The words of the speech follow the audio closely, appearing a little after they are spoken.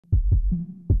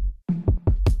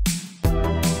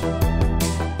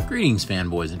Greetings,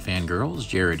 fanboys and fangirls.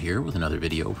 Jared here with another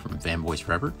video from Fanboys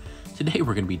Forever. Today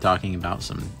we're going to be talking about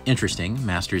some interesting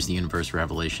Masters of the Universe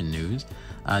Revelation news.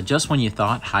 Just when you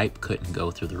thought hype couldn't go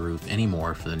through the roof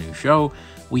anymore for the new show,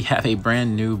 we have a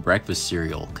brand new breakfast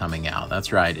cereal coming out.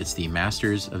 That's right, it's the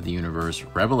Masters of the Universe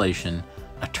Revelation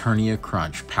Eternia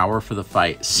Crunch Power for the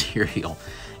Fight cereal.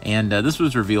 And this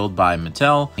was revealed by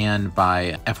Mattel and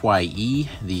by FYE,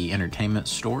 the entertainment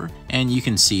store. And you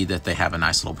can see that they have a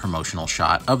nice little promotional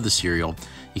shot of the cereal.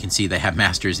 You can see they have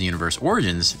Masters of the Universe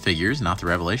Origins figures, not the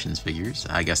Revelations figures.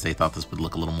 I guess they thought this would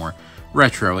look a little more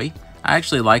retro-y. I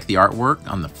actually like the artwork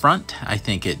on the front. I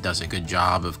think it does a good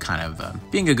job of kind of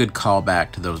being a good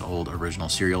callback to those old original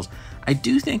cereals. I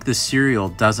do think the cereal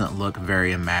doesn't look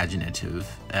very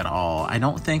imaginative at all. I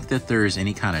don't think that there's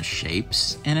any kind of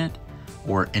shapes in it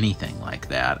or anything like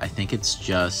that. I think it's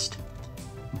just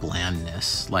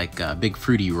blandness, like big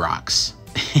fruity rocks.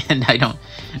 And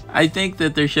I think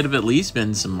that there should have at least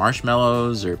been some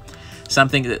marshmallows or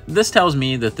something. This tells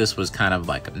me that this was kind of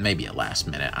like maybe a last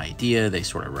minute idea. They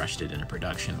sort of rushed it into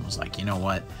production and was like, you know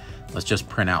what, let's just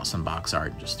print out some box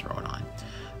art and just throw it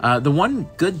on. The one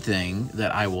good thing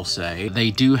that I will say,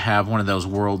 they do have one of those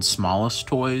world's smallest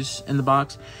toys in the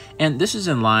box. And this is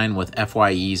in line with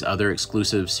FYE's other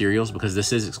exclusive cereals because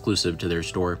this is exclusive to their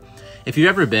store. If you've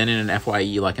ever been in an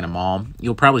FYE, like in a mall,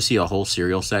 you'll probably see a whole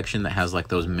cereal section that has like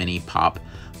those mini pop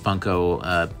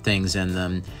Funko things in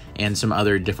them and some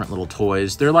other different little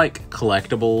toys. They're like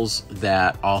collectibles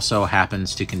that also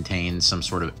happens to contain some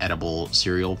sort of edible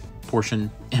cereal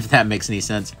portion, if that makes any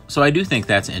sense. So I do think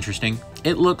that's interesting.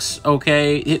 It looks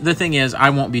okay. The thing is, I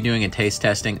won't be doing a taste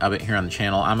testing of it here on the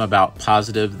channel. I'm about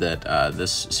positive that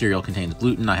this cereal contains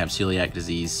gluten. I have celiac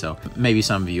disease, so maybe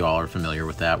some of you all are familiar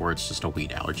with that, where it's just a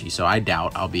wheat allergy. So I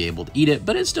doubt I'll be able to eat it,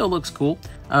 but it still looks cool.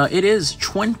 It is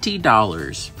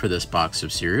 $20 for this box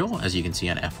of cereal, as you can see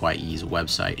on FYE's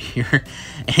website here.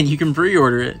 And you can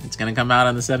pre-order it. It's going to come out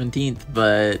on the 17th,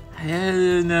 but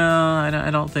no,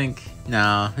 I don't think...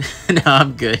 No, no,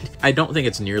 I'm good. I don't think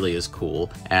it's nearly as cool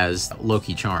as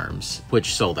Loki Charms,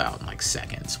 which sold out in like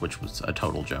seconds, which was a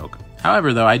total joke.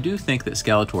 However, though, I do think that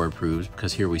Skeletor approves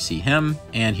because here we see him,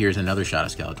 and here's another shot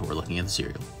of Skeletor looking at the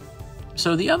cereal.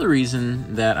 So the other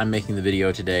reason that I'm making the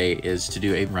video today is to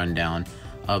do a rundown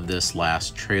of this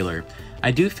last trailer.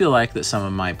 I do feel like that some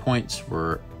of my points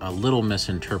were a little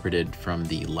misinterpreted from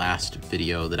the last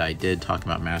video that I did talking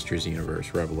about Masters of the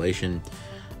Universe Revelation.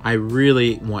 I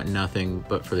really want nothing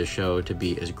but for the show to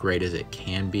be as great as it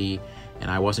can be,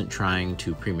 and I wasn't trying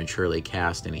to prematurely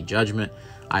cast any judgment.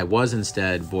 I was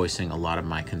instead voicing a lot of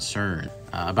my concern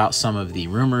about some of the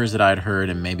rumors that I'd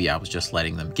heard, and maybe I was just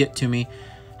letting them get to me.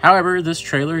 However, this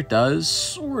trailer does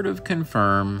sort of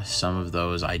confirm some of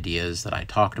those ideas that I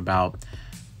talked about,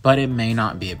 but it may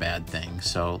not be a bad thing,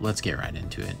 so let's get right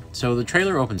into it. So the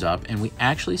trailer opens up, and we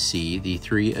actually see the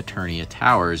 3 Eternia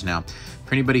Towers. Now,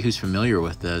 for anybody who's familiar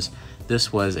with this,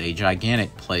 this was a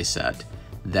gigantic playset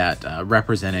that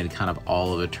represented kind of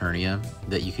all of Eternia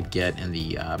that you could get in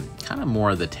the kind of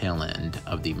more of the tail end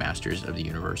of the Masters of the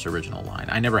Universe original line.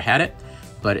 I never had it,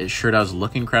 but it sure does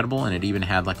look incredible, and it even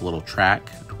had like a little track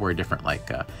where different like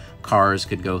cars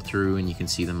could go through, and you can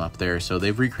see them up there. So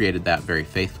they've recreated that very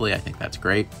faithfully. I think that's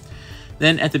great.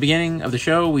 Then at the beginning of the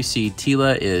show, we see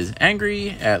Teela is angry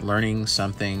at learning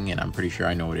something, and I'm pretty sure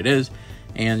I know what it is,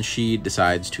 and she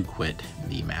decides to quit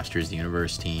the Masters of the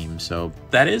Universe team. So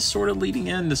that is sort of leading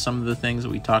into some of the things that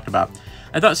we talked about.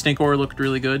 I thought Stinkor looked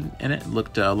really good, and it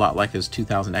looked a lot like his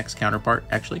 2000X counterpart,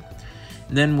 actually.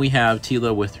 Then we have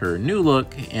Teela with her new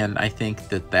look, and I think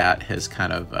that that has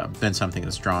kind of been something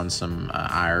that's drawn some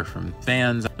ire from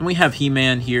fans. And we have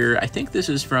He-Man here. I think this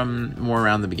is from more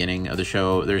around the beginning of the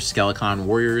show. There's Skeleton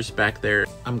Warriors back there.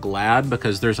 I'm glad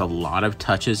because there's a lot of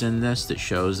touches in this that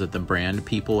shows that the brand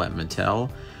people at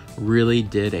Mattel really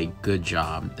did a good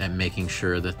job at making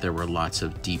sure that there were lots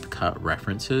of deep cut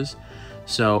references.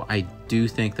 So I do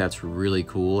think that's really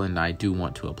cool, and I do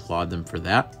want to applaud them for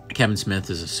that. Kevin Smith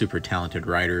is a super talented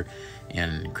writer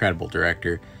and incredible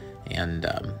director, and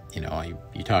you know,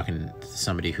 you're talking to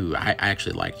somebody who I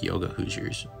actually like Yoga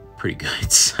Hoosiers pretty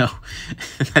good, so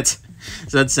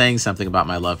that's saying something about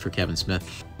my love for Kevin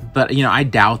Smith. But you know, I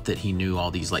doubt that he knew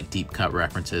all these like deep cut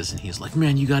references, and he's like,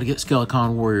 man, you got to get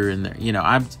Skeleton Warrior in there. You know,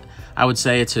 I would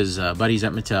say it's his buddies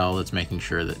at Mattel that's making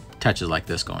sure that touches like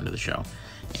this go into the show.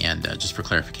 And just for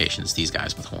clarifications, these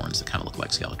guys with horns that kind of look like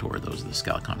Skeletor, those are the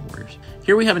Skeleton Warriors.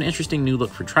 Here we have an interesting new look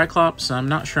for Triclops. I'm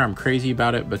not sure I'm crazy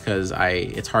about it because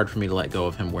it's hard for me to let go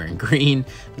of him wearing green.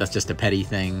 That's just a petty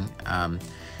thing.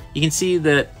 You can see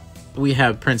that we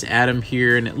have Prince Adam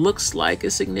here, and it looks like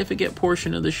a significant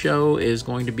portion of the show is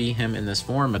going to be him in this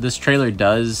form. But this trailer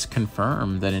does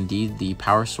confirm that indeed the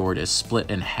power sword is split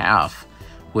in half,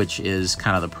 which is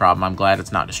kind of the problem. I'm glad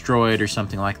it's not destroyed or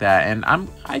something like that. And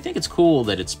I think it's cool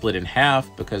that it's split in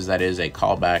half, because that is a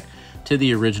callback to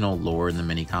the original lore in the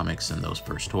mini comics and those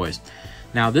first toys.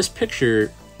 Now, this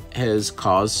picture has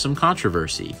caused some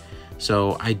controversy,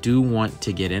 so I do want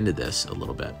to get into this a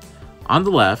little bit. On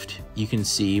the left, you can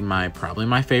see probably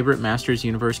my favorite Masters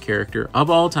Universe character of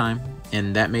all time,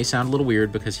 and that may sound a little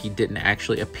weird because he didn't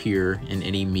actually appear in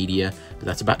any media, but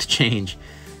that's about to change.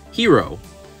 Hero.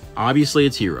 Obviously,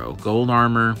 it's Hero. Gold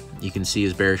armor, you can see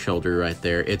his bare shoulder right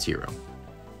there, it's Hero.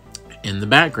 In the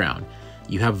background,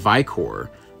 you have Vicor,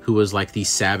 who was like the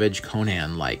savage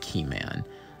Conan-like He-Man.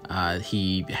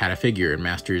 He had a figure in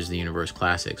Masters of the Universe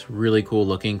Classics. Really cool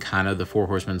looking, kind of the Four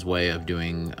Horsemen's way of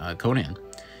doing Conan.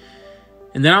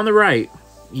 And then on the right,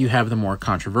 you have the more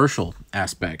controversial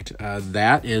aspect.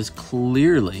 That is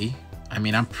clearly, I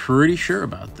mean, I'm pretty sure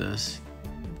about this,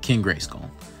 King Grayskull.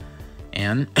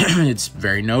 And it's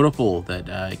very notable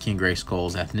that King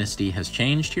Grayskull's ethnicity has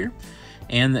changed here,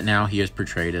 and that now he is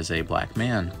portrayed as a black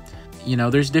man. You know,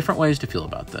 there's different ways to feel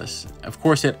about this. Of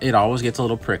course, it always gets a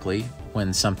little prickly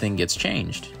when something gets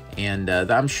changed. And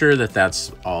I'm sure that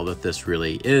that's all that this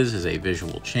really is a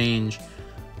visual change.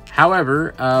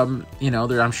 However, you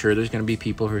know, I'm sure there's going to be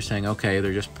people who are saying, okay,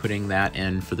 they're just putting that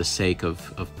in for the sake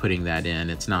of putting that in.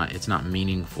 It's not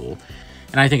meaningful.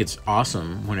 And I think it's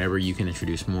awesome whenever you can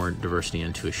introduce more diversity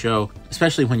into a show,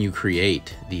 especially when you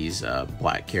create these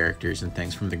black characters and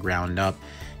things from the ground up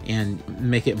and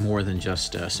make it more than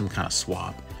just some kind of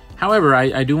swap. However,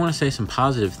 I do want to say some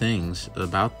positive things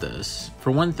about this.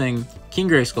 For one thing, King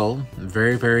Grayskull,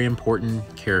 very, very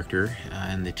important character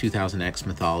in the 2000X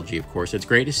mythology, of course. It's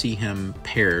great to see him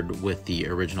paired with the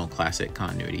original classic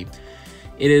continuity.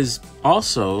 It is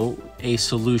also a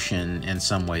solution in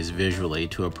some ways visually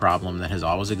to a problem that has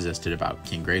always existed about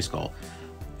King Grayskull.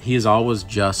 He has always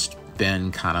just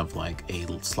been kind of like a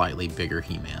slightly bigger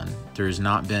He-Man. There's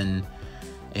not been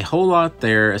a whole lot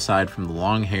there aside from the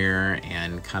long hair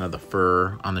and kind of the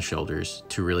fur on the shoulders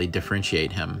to really differentiate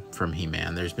him from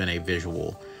He-Man. There's been a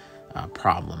visual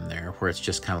problem there where it's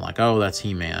just kind of like, oh, that's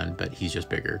He-Man, but he's just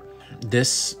bigger.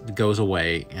 This goes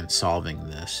away in solving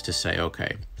this to say,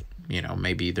 okay, you know,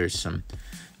 maybe there's some,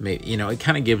 you know, it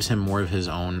kind of gives him more of his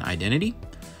own identity,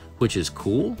 which is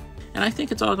cool. And I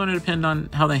think it's all going to depend on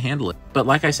how they handle it. But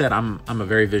like I said, I'm a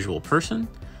very visual person.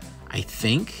 I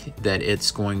think that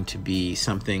it's going to be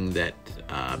something that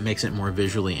makes it more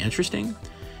visually interesting.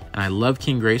 And I love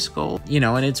King Grayskull, you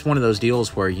know, and it's one of those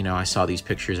deals where, you know, I saw these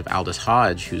pictures of Aldous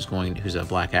Hodge, who's a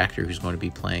black actor who's going to be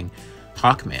playing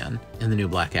Hawkman in the new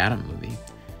Black Adam movie.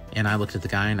 And I looked at the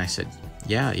guy and I said,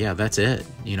 yeah, that's it.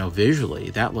 You know, visually,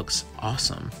 that looks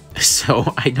awesome.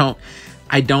 So I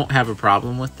don't have a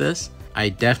problem with this. I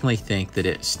definitely think that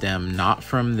it stemmed not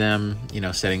from them, you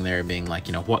know, sitting there being like,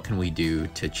 you know, what can we do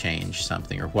to change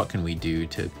something, or what can we do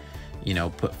to, you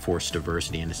know, put forced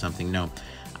diversity into something. No,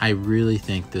 I really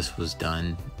think this was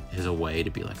done as a way to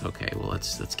be like, okay, well,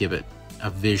 let's give it a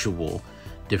visual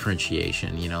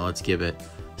differentiation. You know, let's give it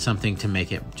something to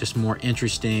make it just more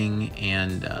interesting,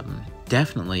 and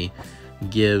definitely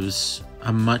gives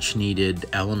a much needed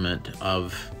element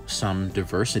of some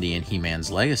diversity in He-Man's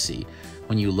legacy.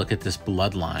 When you look at this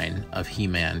bloodline of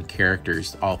He-Man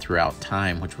characters all throughout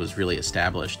time, which was really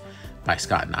established by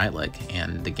Scott Neitlich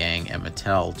and the gang at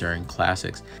Mattel during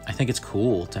Classics, I think it's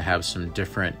cool to have some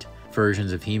different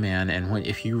versions of He-Man. And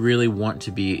if you really want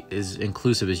to be as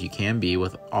inclusive as you can be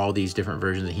with all these different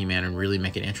versions of He-Man and really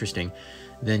make it interesting,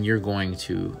 then you're going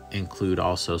to include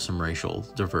also some racial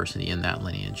diversity in that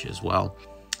lineage as well.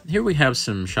 Here we have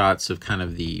some shots of kind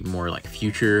of the more like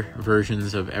future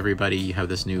versions of everybody. You have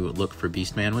this new look for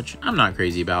Beastman, which I'm not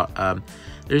crazy about.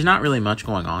 There's not really much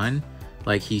going on.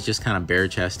 Like, he's just kind of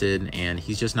bare-chested, and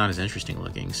he's just not as interesting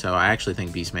looking. So I actually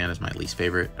think Beastman is my least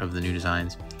favorite of the new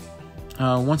designs.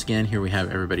 Once again, here we have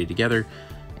everybody together,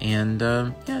 and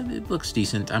yeah, it looks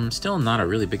decent. I'm still not a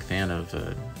really big fan of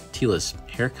Teela's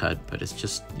haircut, but it's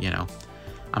just, you know,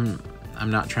 I'm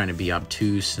not trying to be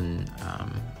obtuse and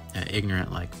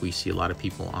ignorant like we see a lot of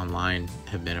people online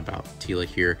have been about Teela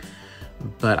here,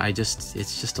 but it's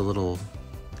just a little,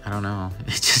 I don't know,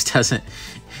 it just doesn't,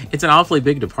 it's an awfully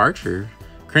big departure.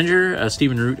 Cringer,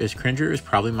 Stephen Root as Cringer is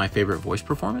probably my favorite voice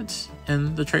performance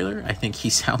in the trailer. I think he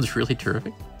sounds really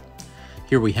terrific.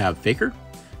 Here we have Faker,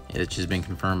 which has been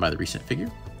confirmed by the recent figure,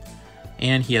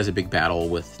 and he has a big battle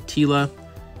with Teela,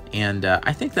 and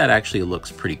I think that actually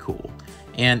looks pretty cool.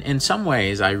 And in some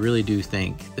ways, I really do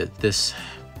think that this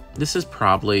this is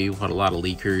probably what a lot of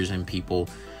leakers and people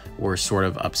were sort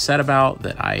of upset about,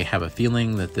 that I have a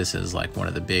feeling that this is like one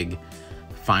of the big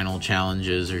final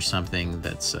challenges or something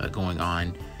that's going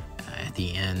on at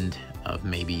the end of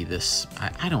maybe this.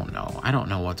 I don't know. I don't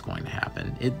know what's going to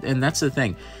happen. And that's the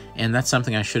thing. And that's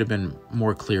something I should have been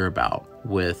more clear about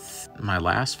with my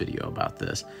last video about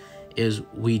this, is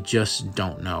we just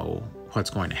don't know what's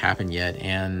going to happen yet.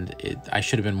 And I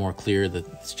should have been more clear that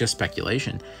it's just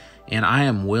speculation. And I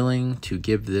am willing to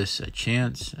give this a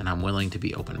chance, and I'm willing to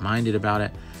be open-minded about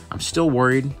it. I'm still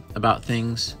worried about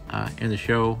things in the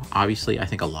show. Obviously, I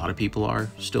think a lot of people are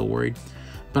still worried.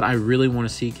 But I really want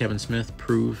to see Kevin Smith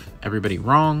prove everybody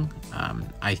wrong.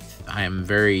 I am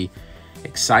very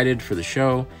excited for the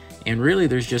show. And really,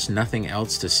 there's just nothing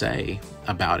else to say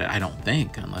about it, I don't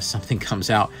think, unless something comes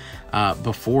out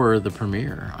before the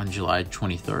premiere on July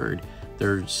 23rd.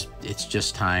 It's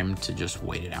just time to just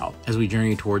wait it out. As we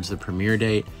journey towards the premiere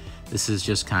date, this is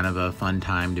just kind of a fun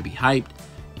time to be hyped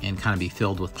and kind of be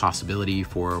filled with possibility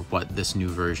for what this new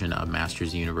version of Masters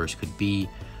of the Universe could be.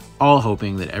 All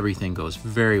hoping that everything goes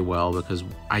very well, because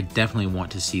I definitely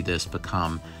want to see this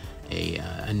become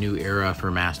a new era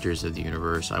for Masters of the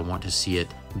Universe. I want to see it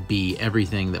be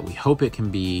everything that we hope it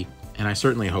can be, and I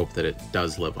certainly hope that it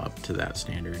does live up to that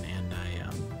standard, and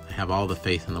I have all the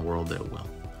faith in the world that it will.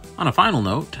 On a final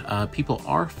note, people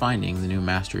are finding the new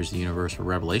Masters of the Universe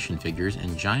Revelation figures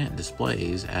in giant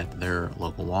displays at their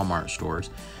local Walmart stores.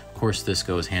 Of course, this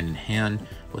goes hand in hand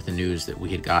with the news that we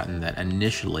had gotten that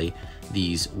initially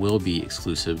these will be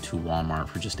exclusive to Walmart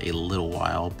for just a little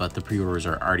while, but the pre-orders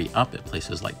are already up at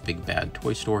places like Big Bad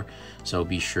Toy Store, so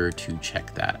be sure to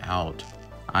check that out.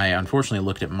 I unfortunately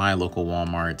looked at my local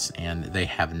Walmarts, and they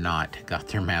have not got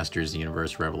their Masters of the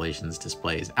Universe Revelations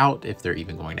displays out, if they're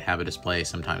even going to have a display.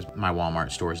 Sometimes my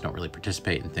Walmart stores don't really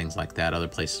participate in things like that. Other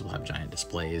places will have giant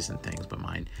displays and things, but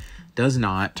mine does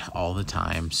not all the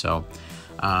time. So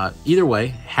either way,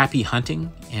 happy hunting,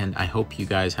 and I hope you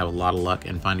guys have a lot of luck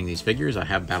in finding these figures. I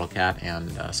have Battle Cat and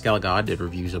Skelegod, did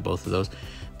reviews of both of those,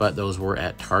 but those were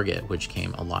at Target, which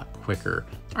came a lot quicker.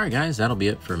 All right, guys, that'll be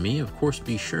it for me. Of course,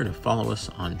 be sure to follow us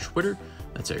on Twitter.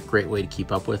 That's a great way to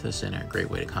keep up with us and a great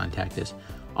way to contact us.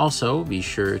 Also, be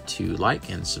sure to like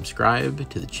and subscribe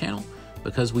to the channel,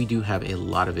 because we do have a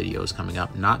lot of videos coming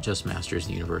up, not just Masters of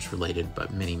the Universe related,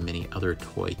 but many, many other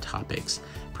toy topics.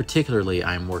 Particularly,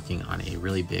 I'm working on a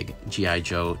really big G.I.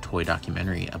 Joe toy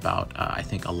documentary about, I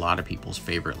think, a lot of people's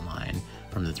favorite line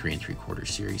from the 3 3/4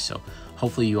 series. So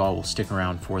hopefully you all will stick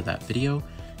around for that video.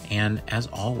 And as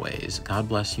always, God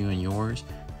bless you and yours.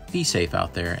 Be safe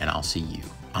out there, and I'll see you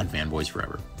on Fanboys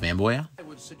Forever. Fanboy out. I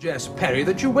would suggest, Perry,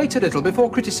 that you wait a little before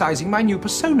criticizing my new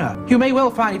persona. You may well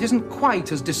find it isn't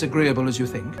quite as disagreeable as you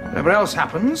think. Whatever else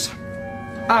happens,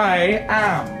 I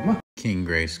am King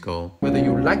Grayskull. whether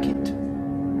you like it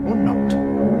or not.